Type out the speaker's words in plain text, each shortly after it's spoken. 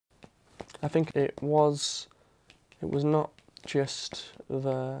I think it was not just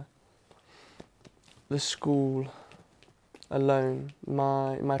the school alone.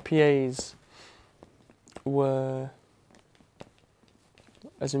 My PAs were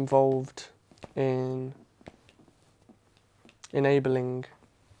as involved in enabling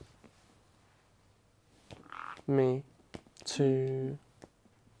me to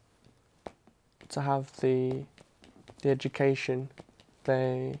have the education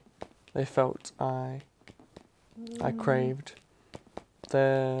they felt I craved.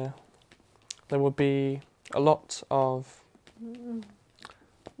 There would be a lot of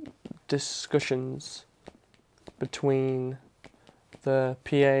discussions between the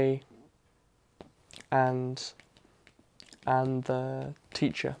PA and the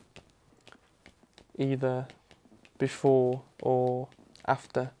teacher, either before or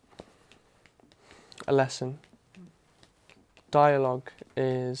after a lesson. Dialogue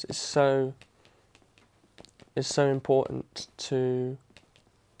is so important to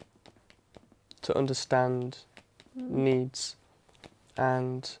understand needs,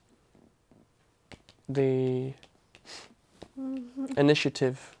 and the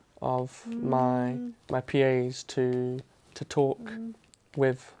initiative of my PAs to talk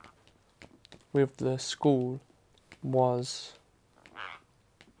with the school was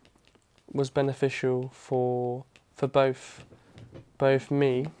beneficial for both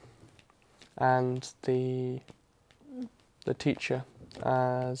me and the teacher,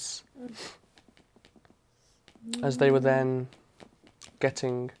 as they were then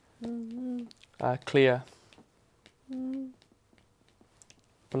getting a clear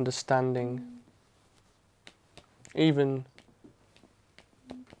understanding, even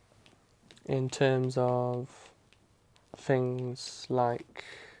in terms of things like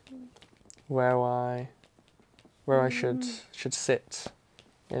where I should sit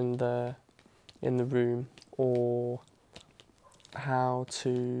in the room, or how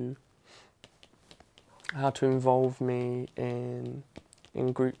to involve me in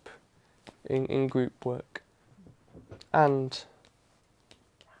group work, and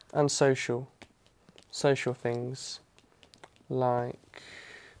social things like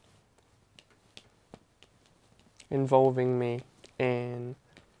involving me in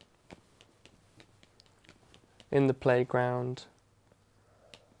the playground.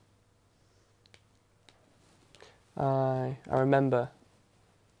 I remember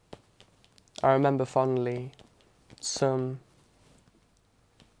fondly some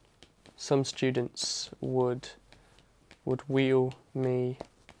students would wheel me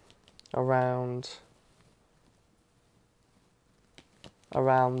around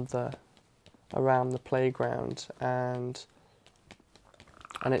the playground, and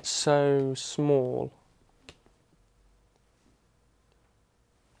it's so small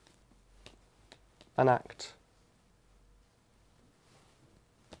an act,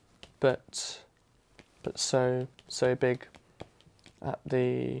 but so big at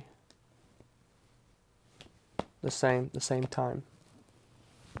the same time.